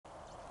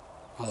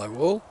Hello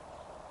all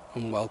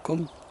and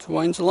welcome to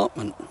Wayne's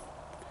Allotment.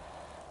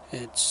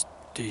 It's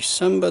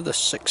December the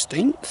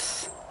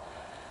 16th.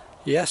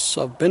 Yes,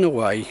 I've been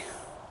away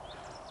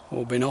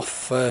or been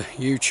off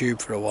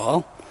YouTube for a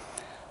while.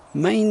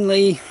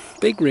 Mainly,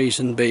 big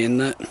reason being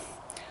that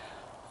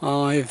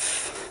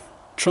I've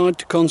tried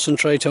to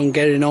concentrate on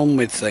getting on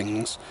with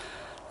things,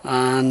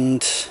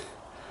 and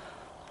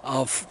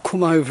I've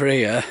come over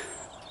here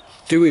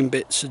doing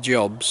bits of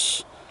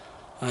jobs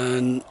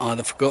and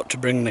either forgot to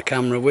bring the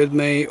camera with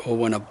me, or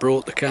when I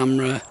brought the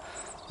camera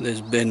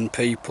there's been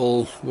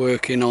people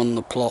working on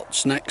the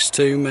plots next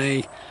to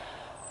me.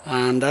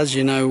 And as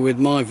you know, with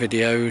my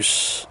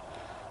videos,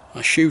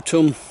 I shoot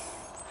them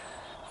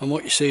and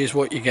what you see is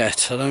what you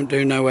get. I don't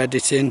do no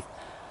editing.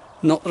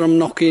 Not that I'm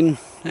knocking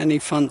any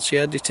fancy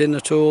editing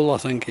at all, I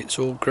think it's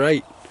all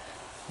great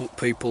what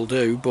people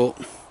do, but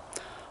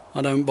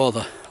I don't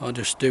bother. I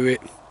just do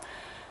it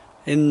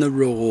in the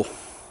raw.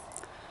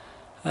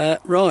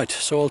 Right,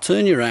 so I'll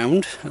turn you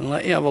around and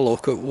let you have a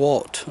look at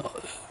what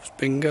has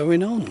been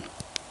going on.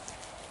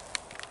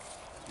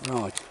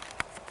 Right,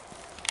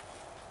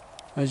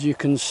 as you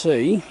can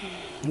see,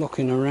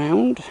 looking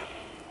around,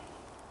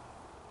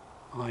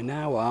 I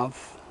now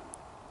have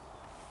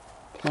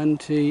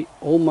plenty,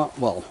 more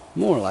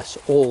or less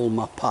all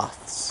my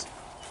paths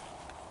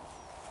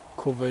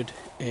covered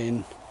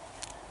in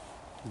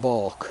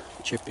bark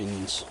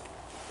chippings.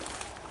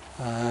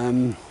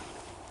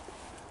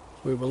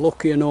 We were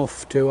lucky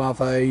enough to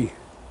have a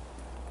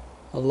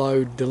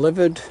load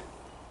delivered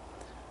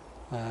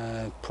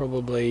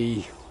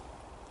probably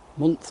a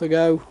month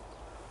ago,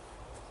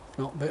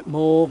 not a bit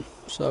more,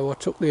 so I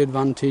took the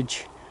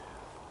advantage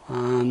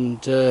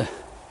and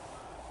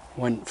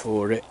went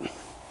for it.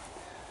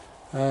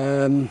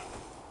 Broad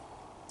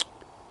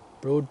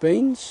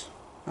beans,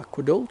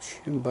 aquadulge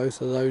in both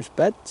of those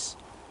beds.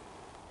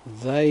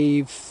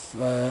 They've,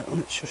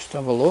 let's just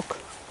have a look.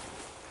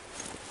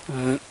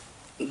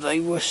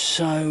 They were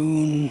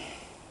sown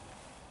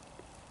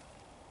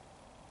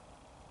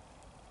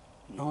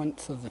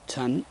 9th of the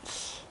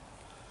 10th.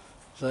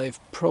 They've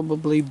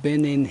probably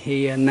been in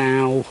here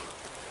now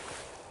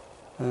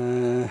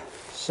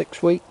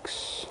 6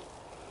 weeks,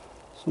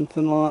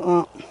 something like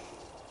that.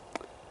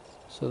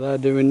 So they're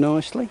doing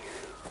nicely.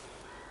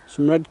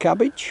 Some red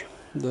cabbage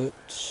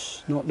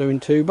that's not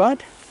doing too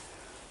bad.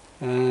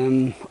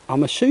 I'm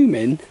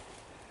assuming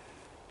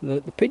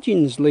that the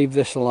pigeons leave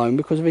this alone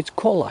because of its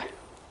colour.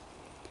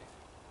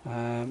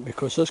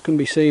 Because as can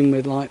be seen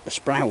with like the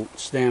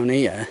sprouts down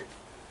here,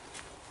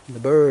 the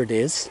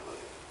birdies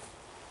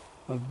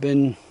have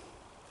been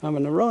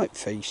having a right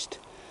feast,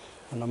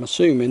 and I'm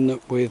assuming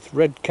that with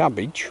red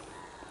cabbage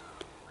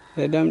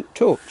they don't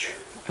touch.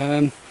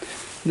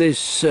 There's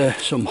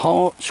some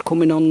hearts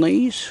coming on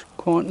these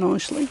quite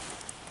nicely,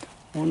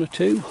 1 or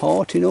 2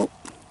 hearting up,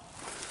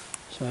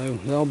 so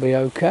they'll be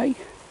okay.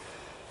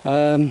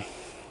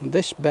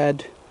 This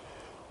bed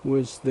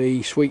was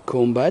the sweet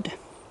corn bed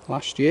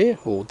last year,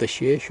 or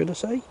this year should I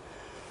say.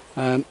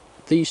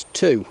 These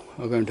two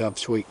are going to have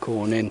sweet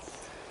corn in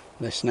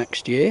this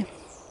next year.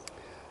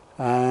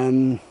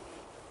 So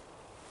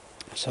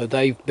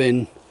they've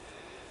been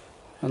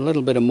a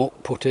little bit of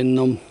muck put in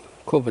them,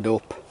 covered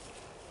up,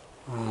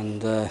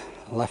 and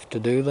left to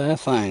do their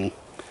thing.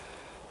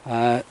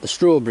 The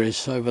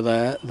strawberries over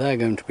there, they're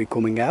going to be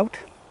coming out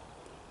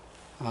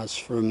as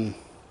from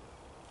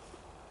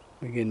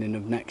beginning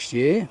of next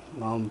year.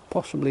 I'm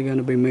possibly going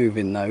to be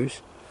moving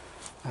those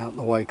out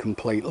the way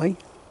completely.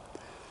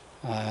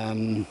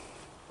 I've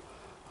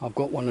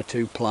got 1 or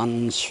 2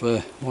 plans for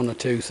 1 or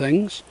 2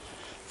 things.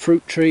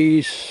 Fruit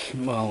trees,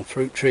 well,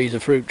 fruit trees are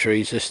fruit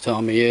trees this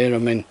time of year. I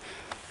mean,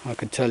 I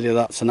could tell you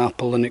that's an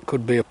apple and it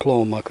could be a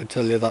plum. I could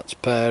tell you that's a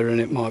pear and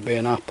it might be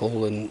an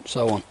apple, and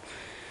so on.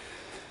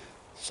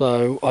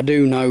 So I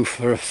do know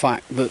for a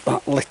fact that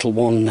that little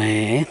one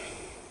there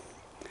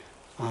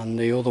and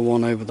the other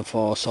one over the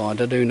far side,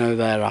 I do know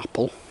they're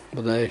apple,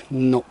 but they're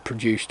not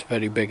produced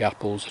very big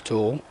apples at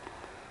all.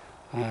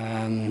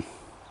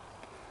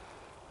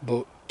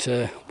 But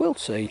we'll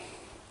see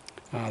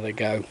how they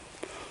go.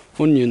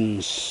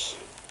 Onions,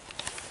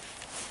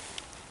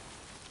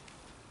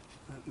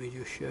 let me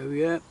just show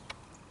you.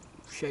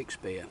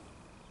 Shakespeare,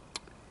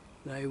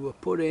 they were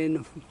put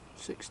in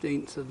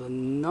 16th of the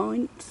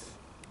 9th.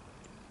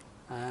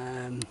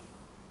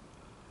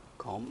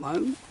 Can't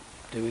moan,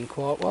 doing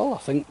quite well. I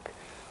think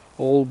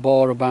all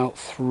bar about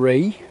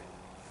 3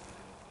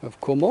 have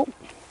come up.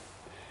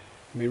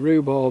 My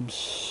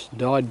rhubarb's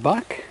died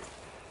back.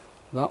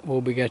 That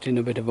will be getting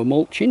a bit of a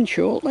mulching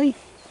shortly.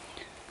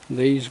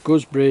 These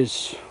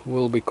gooseberries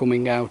will be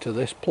coming out of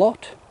this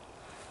plot,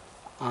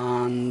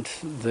 and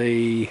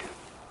the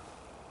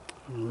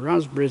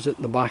raspberries at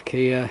the back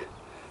here,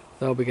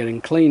 they'll be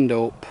getting cleaned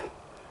up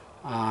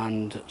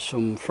and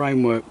some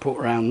framework put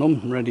around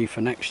them ready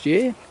for next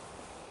year,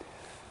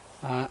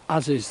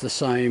 as is the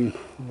same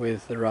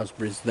with the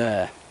raspberries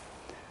there.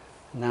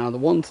 Now the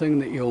one thing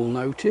that you'll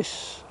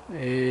notice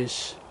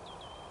is,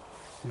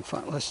 in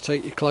fact let's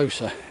take you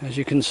closer, as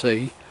you can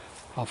see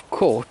I've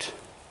cut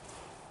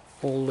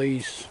all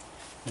these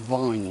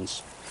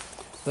vines.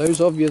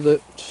 Those of you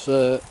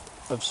that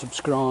have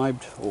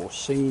subscribed or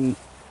seen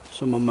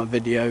some of my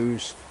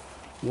videos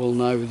will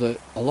know that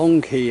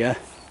along here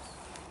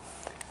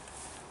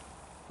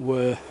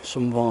were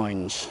some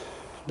vines.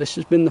 This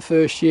has been the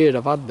first year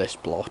I've had this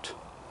plot,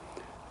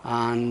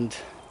 and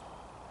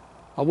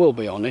I will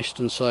be honest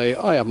and say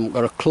I haven't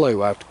got a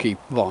clue how to keep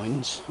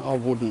vines. I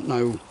wouldn't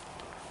know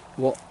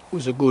what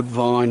was a good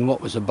vine,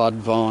 what was a bad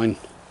vine.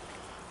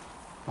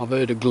 I've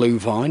heard of glue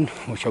vine,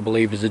 which I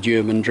believe is a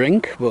German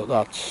drink, but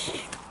that's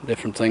a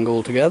different thing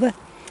altogether.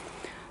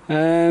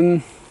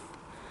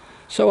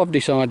 So I've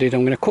decided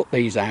I'm going to cut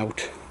these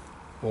out,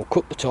 or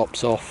cut the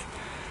tops off,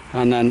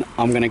 and then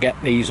I'm going to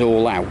get these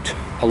all out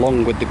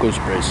along with the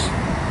gooseberries.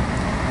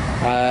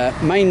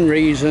 Main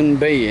reason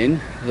being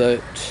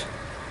that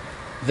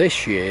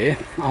this year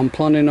I'm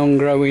planning on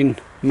growing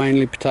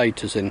mainly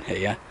potatoes in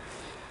here.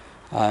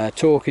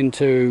 Talking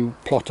to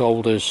plot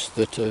holders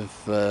that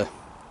have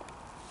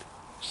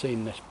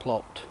seen this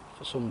plot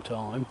for some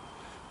time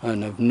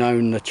and have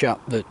known the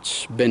chap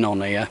that's been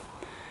on here,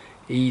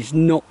 he's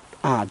not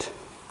had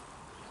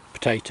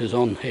potatoes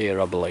on here,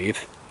 I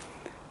believe,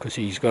 because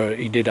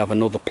he did have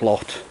another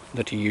plot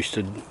that he used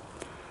to,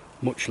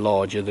 much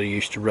larger, that he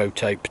used to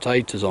rotate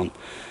potatoes on.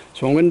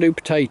 So I'm going to do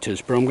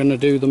potatoes, but I'm going to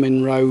do them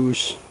in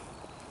rows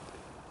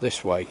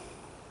this way.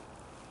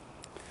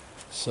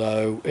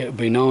 So it'll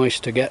be nice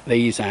to get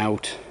these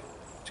out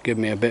to give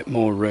me a bit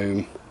more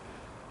room.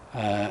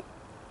 I'm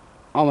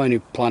only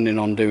planning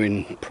on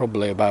doing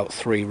probably about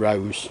 3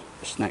 rows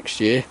this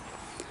next year.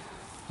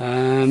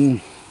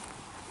 And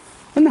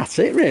that's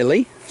it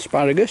really.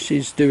 Asparagus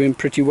is doing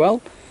pretty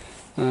well.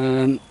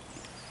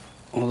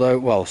 Although,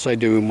 well, say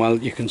doing well,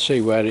 you can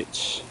see where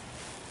it's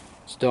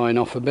dying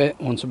off a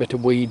bit. Wants a bit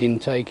of weeding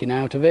taken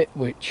out of it,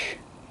 which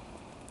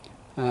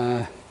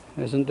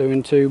isn't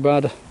doing too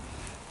bad.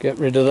 Get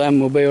rid of them,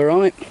 we'll be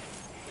alright.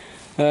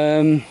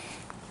 And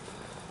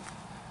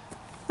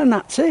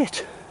that's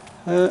it.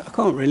 I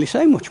can't really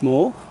say much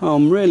more.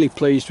 I'm really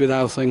pleased with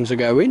how things are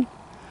going.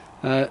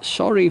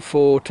 Sorry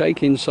for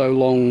taking so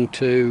long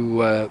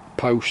to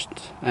post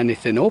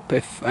anything up.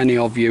 If any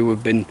of you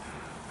have been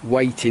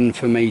waiting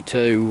for me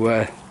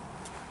to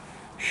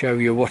show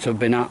you what I've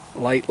been at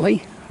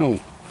lately. Oh,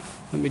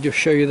 let me just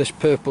show you this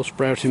purple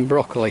sprouting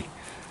broccoli.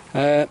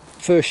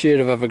 First year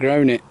I've ever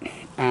grown it,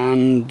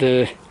 and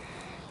it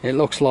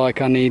looks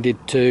like I needed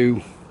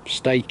to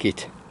stake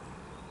it.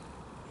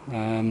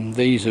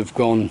 These have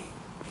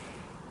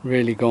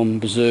really gone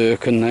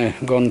berserk, and they're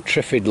gone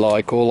triffid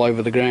like all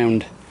over the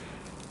ground.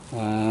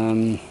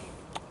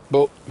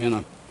 But you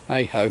know,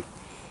 hey ho.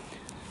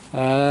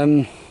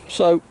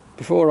 So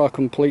before I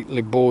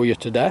completely bore you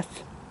to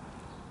death,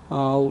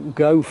 I'll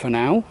go for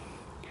now,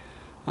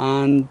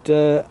 and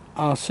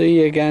I'll see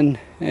you again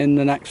in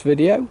the next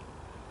video.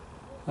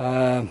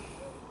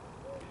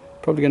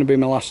 Probably going to be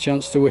my last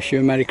chance to wish you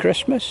a Merry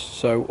Christmas,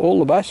 so all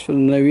the best for the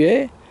new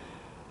year.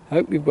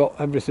 Hope you've got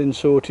everything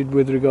sorted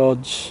with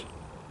regards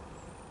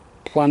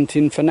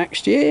planting for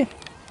next year,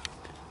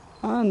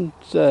 and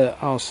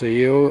I'll see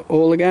you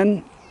all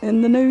again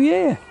in the new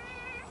year.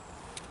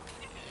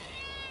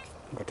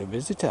 Got a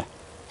visitor.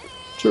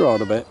 It's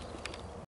a bit.